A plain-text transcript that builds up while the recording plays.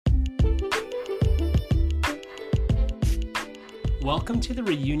Welcome to the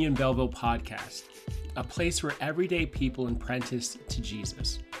Reunion Belleville podcast, a place where everyday people apprentice to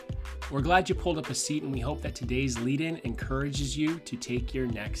Jesus. We're glad you pulled up a seat, and we hope that today's lead-in encourages you to take your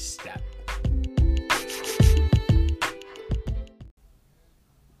next step.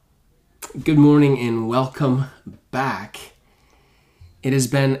 Good morning and welcome back. It has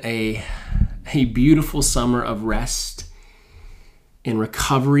been a beautiful summer of rest and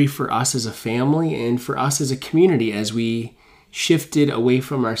recovery for us as a family and for us as a community as we shifted away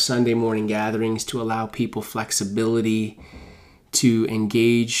from our Sunday morning gatherings to allow people flexibility to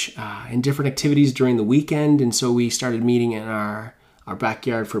engage in different activities during the weekend. And so we started meeting in our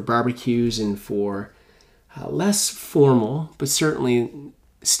backyard for barbecues and for less formal, but certainly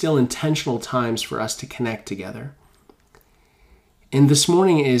still intentional times for us to connect together. And this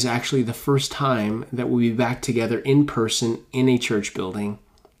morning is actually the first time that we'll be back together in person in a church building.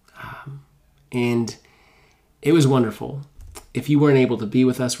 And it was wonderful. If you weren't able to be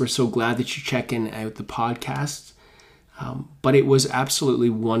with us, we're so glad that you're checking out the podcast. But it was absolutely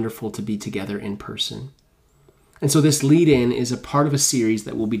wonderful to be together in person. And so this lead-in is a part of a series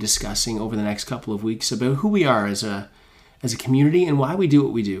that we'll be discussing over the next couple of weeks about who we are as a community and why we do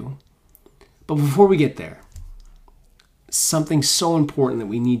what we do. But before we get there, something so important that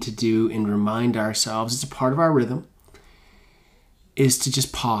we need to do and remind ourselves, it's a part of our rhythm, is to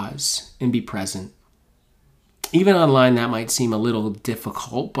just pause and be present. Even online, that might seem a little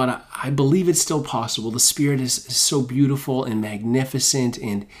difficult, but I believe it's still possible. The Spirit is so beautiful and magnificent,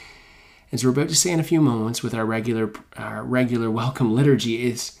 and as we're about to say in a few moments with our regular welcome liturgy,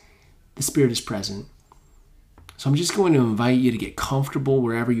 is the Spirit is present. So I'm just going to invite you to get comfortable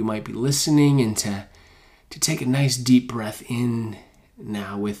wherever you might be listening and to take a nice deep breath in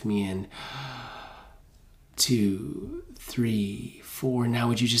now with me, and 2, 3, 4. Now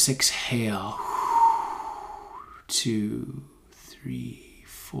would you just exhale? 2, 3,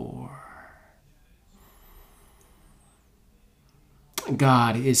 4.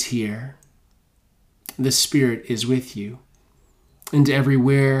 God is here. The Spirit is with you. And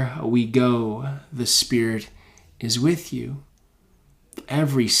everywhere we go, the Spirit is with you.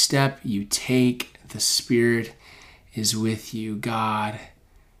 Every step you take, the Spirit is with you. God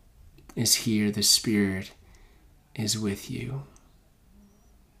is here. The Spirit is with you.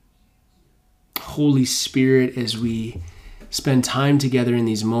 Holy Spirit, as we spend time together in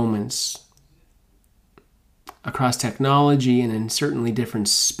these moments across technology and in certainly different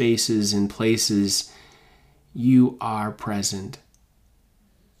spaces and places, you are present.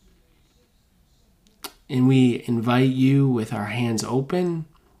 And we invite you with our hands open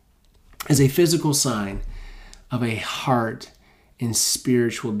as a physical sign of a heart and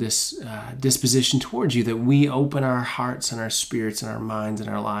spiritual disposition towards you, that we open our hearts and our spirits and our minds and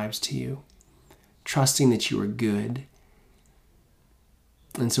our lives to you, trusting that you are good.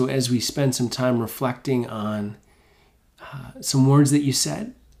 And so as we spend some time reflecting on some words that you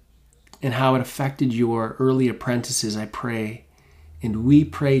said and how it affected your early apprentices, I pray, and we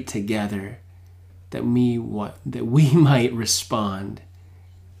pray together, that we might respond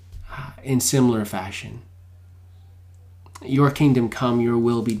in similar fashion. Your kingdom come, your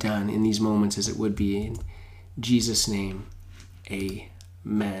will be done in these moments as it would be in Jesus' name.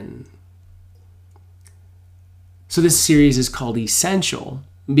 Amen. So this series is called Essential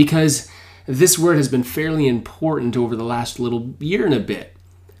because this word has been fairly important over the last little year and a bit.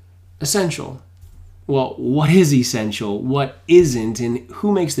 Essential. Well, what is essential? What isn't? And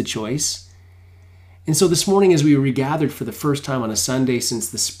who makes the choice? And so this morning, as we regathered for the first time on a Sunday since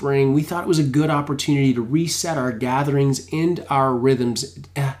the spring, we thought it was a good opportunity to reset our gatherings and our rhythms,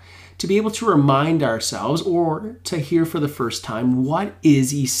 to be able to remind ourselves, or to hear for the first time, what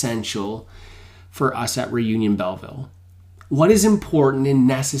is essential for us at Reunion Belleville. What is important and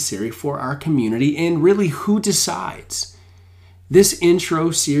necessary for our community, and really who decides? This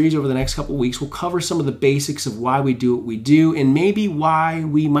intro series over the next couple of weeks will cover some of the basics of why we do what we do, and maybe why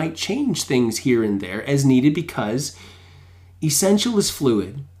we might change things here and there as needed, because essential is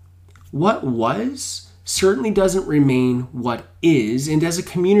fluid. What was certainly doesn't remain what is, and as a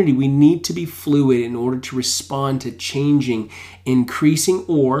community we need to be fluid in order to respond to changing, increasing,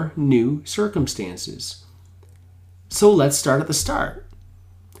 or new circumstances. So let's start at the start.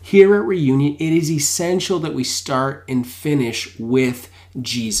 Here at Reunion, it is essential that we start and finish with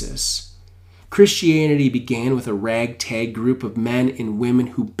Jesus. Christianity began with a ragtag group of men and women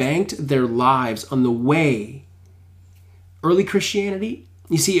who banked their lives on the way. Early Christianity,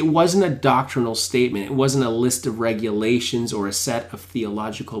 you see, it wasn't a doctrinal statement. It wasn't a list of regulations or a set of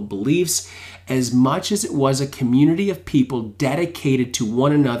theological beliefs, as much as it was a community of people dedicated to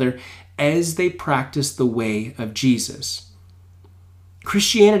one another as they practiced the way of Jesus.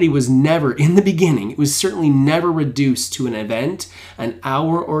 Christianity was never, in the beginning, it was certainly never reduced to an event, an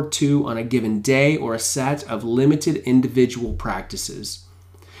hour or two on a given day, or a set of limited individual practices.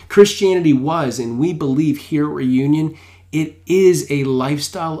 Christianity was, and we believe here at Reunion, it is a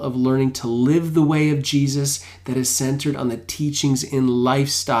lifestyle of learning to live the way of Jesus that is centered on the teachings and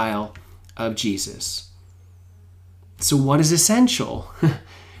lifestyle of Jesus. So what is essential?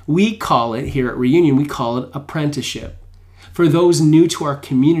 We call it, here at Reunion, we call it apprenticeship. For those new to our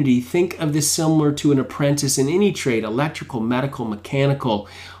community, think of this similar to an apprentice in any trade, electrical, medical, mechanical,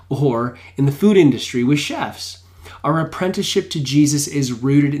 or in the food industry with chefs. Our apprenticeship to Jesus is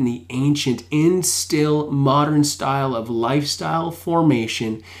rooted in the ancient and still modern style of lifestyle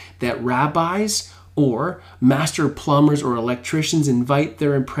formation that rabbis or master plumbers or electricians invite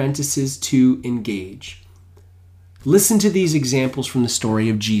their apprentices to engage. Listen to these examples from the story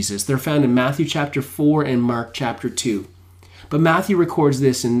of Jesus. They're found in Matthew chapter 4 and Mark chapter 2. But Matthew records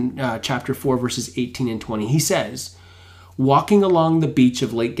this in chapter 4, verses 18 and 20. He says, "Walking along the beach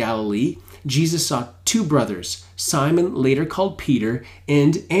of Lake Galilee, Jesus saw two brothers, Simon, later called Peter,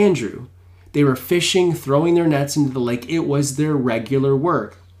 and Andrew. They were fishing, throwing their nets into the lake. It was their regular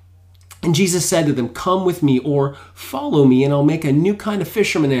work. And Jesus said to them, 'Come with me,' or 'Follow me, and I'll make a new kind of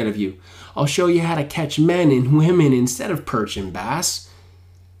fisherman out of you. I'll show you how to catch men and women instead of perch and bass.'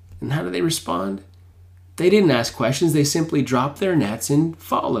 And how do they respond? They didn't ask questions. They simply dropped their nets and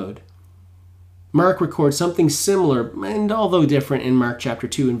followed." Mark records something similar, and although different, in Mark chapter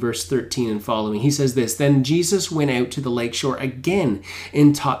 2 and verse 13 and following. He says this, "Then Jesus went out to the lakeshore again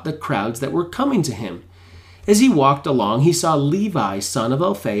and taught the crowds that were coming to him. As he walked along, he saw Levi, son of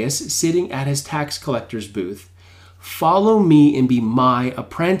Alphaeus, sitting at his tax collector's booth. 'Follow me and be my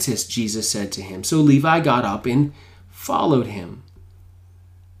apprentice,' Jesus said to him. So Levi got up and followed him."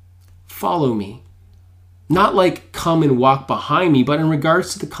 Follow me. Not like come and walk behind me, but in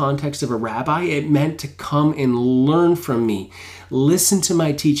regards to the context of a rabbi, it meant to come and learn from me, listen to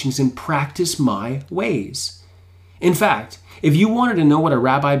my teachings, and practice my ways. In fact, if you wanted to know what a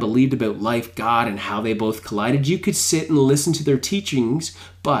rabbi believed about life, God, and how they both collided, you could sit and listen to their teachings,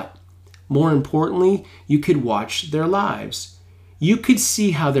 but more importantly, you could watch their lives. You could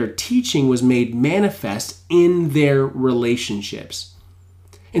see how their teaching was made manifest in their relationships.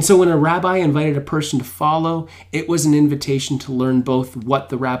 And so when a rabbi invited a person to follow, it was an invitation to learn both what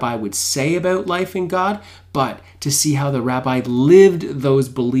the rabbi would say about life and God, but to see how the rabbi lived those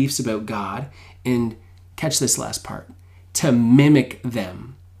beliefs about God, and catch this last part, to mimic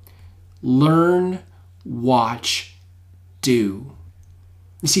them. Learn, watch, do.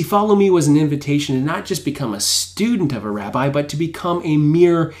 You see, follow me was an invitation to not just become a student of a rabbi, but to become a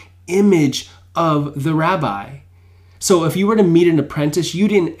mere image of the rabbi. So if you were to meet an apprentice,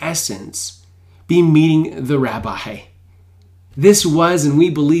 you'd in essence be meeting the rabbi. This was, and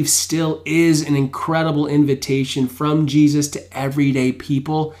we believe still is, an incredible invitation from Jesus to everyday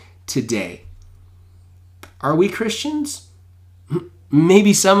people today. Are we Christians?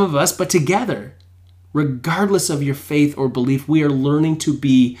 Maybe some of us, but together, regardless of your faith or belief, we are learning to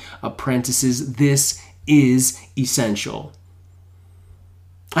be apprentices. This is essential.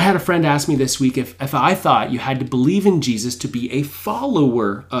 I had a friend ask me this week if I thought you had to believe in Jesus to be a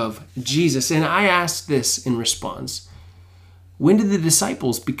follower of Jesus. And I asked this in response: when did the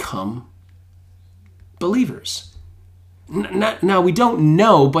disciples become believers? Now, we don't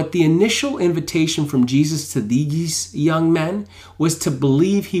know, but the initial invitation from Jesus to these young men was to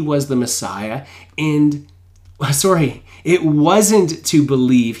believe he was the Messiah. And, it wasn't to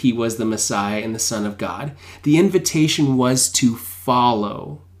believe he was the Messiah and the Son of God. The invitation was to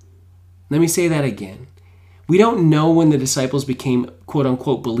follow. Let me say that again. We don't know when the disciples became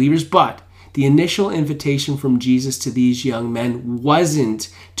quote-unquote believers, but the initial invitation from Jesus to these young men wasn't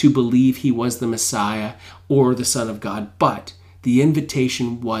to believe he was the Messiah or the Son of God, but the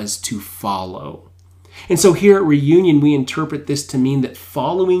invitation was to follow. And so here at Reunion, we interpret this to mean that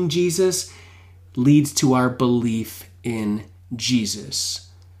following Jesus leads to our belief in Jesus.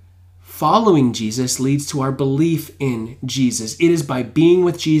 Following Jesus leads to our belief in Jesus. It is by being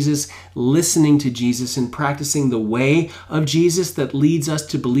with Jesus, listening to Jesus, and practicing the way of Jesus that leads us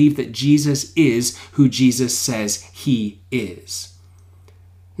to believe that Jesus is who Jesus says he is.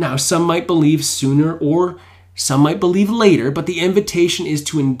 Now, some might believe sooner or some might believe later, but the invitation is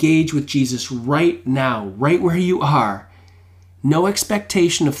to engage with Jesus right now, right where you are. No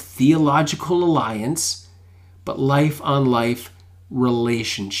expectation of theological alliance, but life-on-life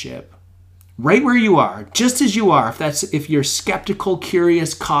relationship. Right where you are, just as you are. If you're skeptical,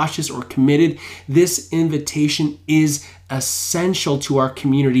 curious, cautious, or committed, this invitation is essential to our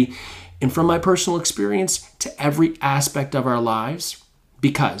community, and from my personal experience, to every aspect of our lives.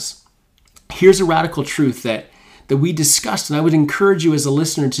 Because here's a radical truth that we discussed, and I would encourage you as a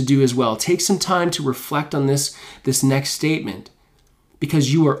listener to do as well. Take some time to reflect on this next statement,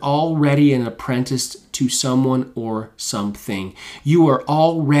 because you are already an apprentice to someone or something. You are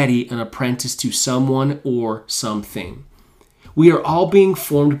already an apprentice to someone or something. We are all being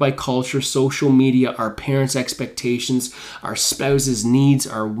formed by culture, social media, our parents' expectations, our spouse's needs,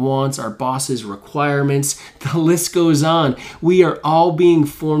 our wants, our boss's requirements. The list goes on. We are all being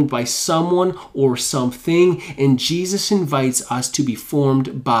formed by someone or something, and Jesus invites us to be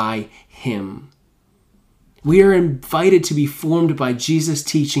formed by Him. We are invited to be formed by Jesus'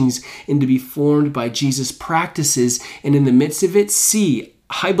 teachings and to be formed by Jesus' practices, and in the midst of it,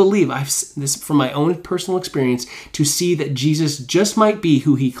 I believe, this from my own personal experience, to see that Jesus just might be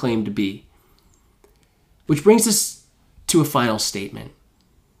who He claimed to be. Which brings us to a final statement.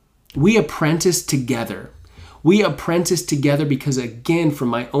 We apprentice together. We apprentice together because, again, from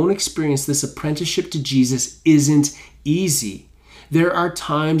my own experience, this apprenticeship to Jesus isn't easy. There are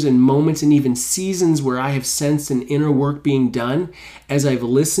times and moments and even seasons where I have sensed an inner work being done as I've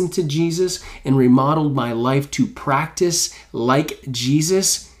listened to Jesus and remodeled my life to practice like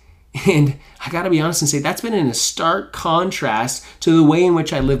Jesus. And I got to be honest and say that's been in a stark contrast to the way in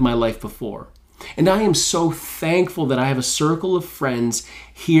which I lived my life before. And I am so thankful that I have a circle of friends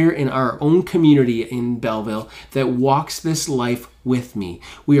here in our own community in Belleville that walks this life with me.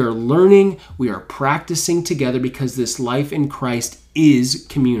 We are learning, we are practicing together because this life in Christ is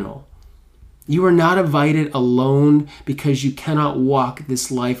communal. You are not invited alone because you cannot walk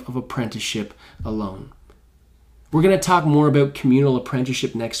this life of apprenticeship alone. We're going to talk more about communal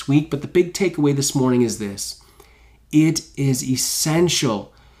apprenticeship next week, but the big takeaway this morning is this. It is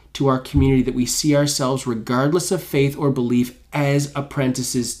essential to our community that we see ourselves, regardless of faith or belief, as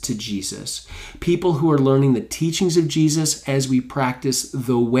apprentices to Jesus. People who are learning the teachings of Jesus as we practice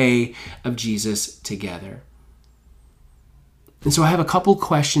the way of Jesus together. And so I have a couple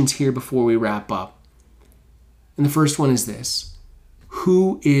questions here before we wrap up. And the first one is this.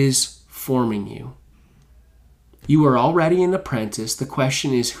 Who is forming you? You are already an apprentice. The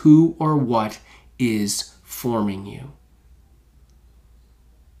question is who or what is forming you?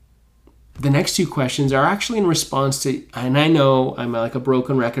 The next two questions are actually in response to, and I know I'm like a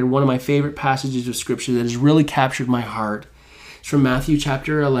broken record, one of my favorite passages of Scripture that has really captured my heart. It's from Matthew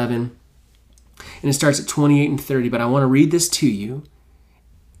chapter 11, and it starts at 28 and 30, but I want to read this to you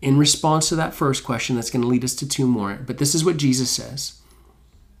in response to that first question that's going to lead us to two more. But this is what Jesus says.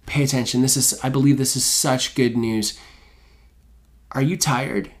 Pay attention. I believe this is such good news. Are you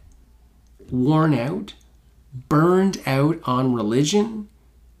tired, worn out, burned out on religion?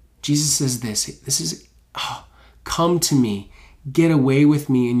 Jesus says this come to me, get away with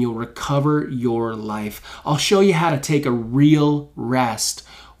me, and you'll recover your life. I'll show you how to take a real rest.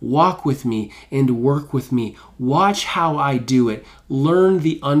 Walk with me and work with me. Watch how I do it. Learn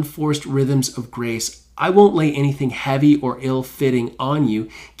the unforced rhythms of grace. I won't lay anything heavy or ill-fitting on you.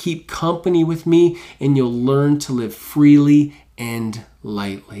 Keep company with me, and you'll learn to live freely and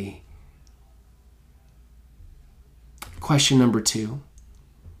lightly. Question number 2.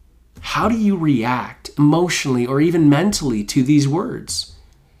 How do you react emotionally or even mentally to these words?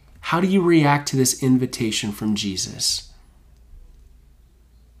 How do you react to this invitation from Jesus?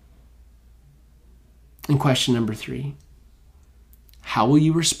 And question number 3, how will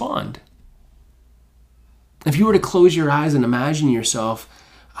you respond? If you were to close your eyes and imagine yourself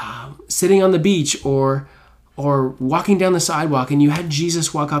sitting on the beach or walking down the sidewalk and you had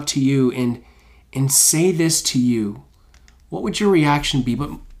Jesus walk up to you and say this to you, what would your reaction be? But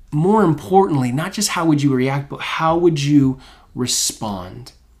more importantly, not just how would you react, but how would you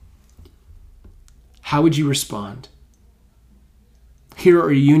respond? How would you respond? Here at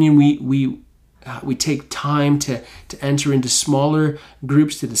Reunion, we take time to enter into smaller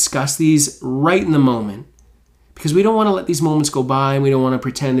groups to discuss these right in the moment, because we don't want to let these moments go by, and we don't want to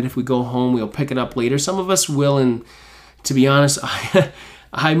pretend that if we go home, we'll pick it up later. Some of us will, and to be honest,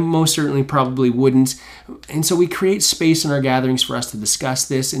 I most certainly probably wouldn't. And so we create space in our gatherings for us to discuss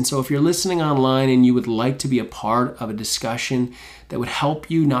this. And so if you're listening online and you would like to be a part of a discussion that would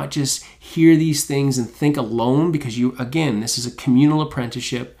help you not just hear these things and think alone, because this is a communal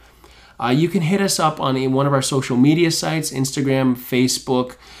apprenticeship, you can hit us up on one of our social media sites, Instagram,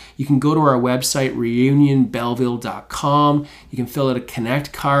 Facebook. You can go to our website, reunionbelleville.com. You can fill out a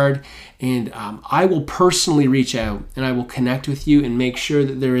Connect card, and I will personally reach out and I will connect with you and make sure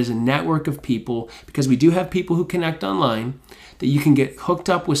that there is a network of people, because we do have people who connect online, that you can get hooked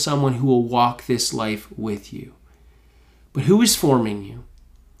up with someone who will walk this life with you. But who is forming you?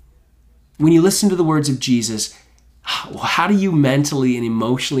 When you listen to the words of Jesus, how do you mentally and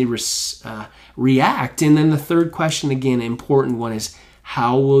emotionally react? And then the third question, again, important one, is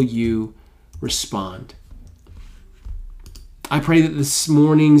how will you respond? I pray that this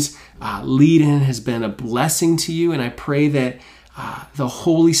morning's lead-in has been a blessing to you, and I pray that the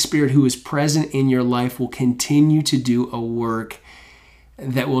Holy Spirit who is present in your life will continue to do a work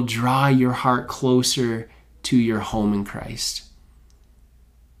that will draw your heart closer to your home in Christ.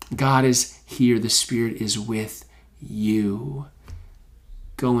 God is here. The Spirit is with you.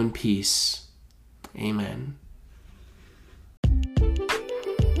 Go in peace. Amen.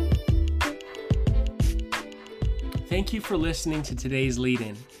 Thank you for listening to today's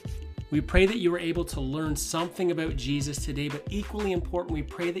lead-in. We pray that you were able to learn something about Jesus today, but equally important, we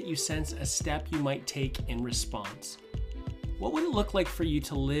pray that you sense a step you might take in response. What would it look like for you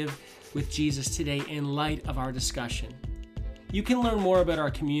to live with Jesus today in light of our discussion? You can learn more about our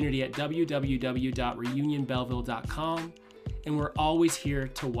community at www.reunionbelleville.com, and we're always here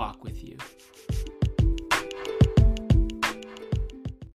to walk with you.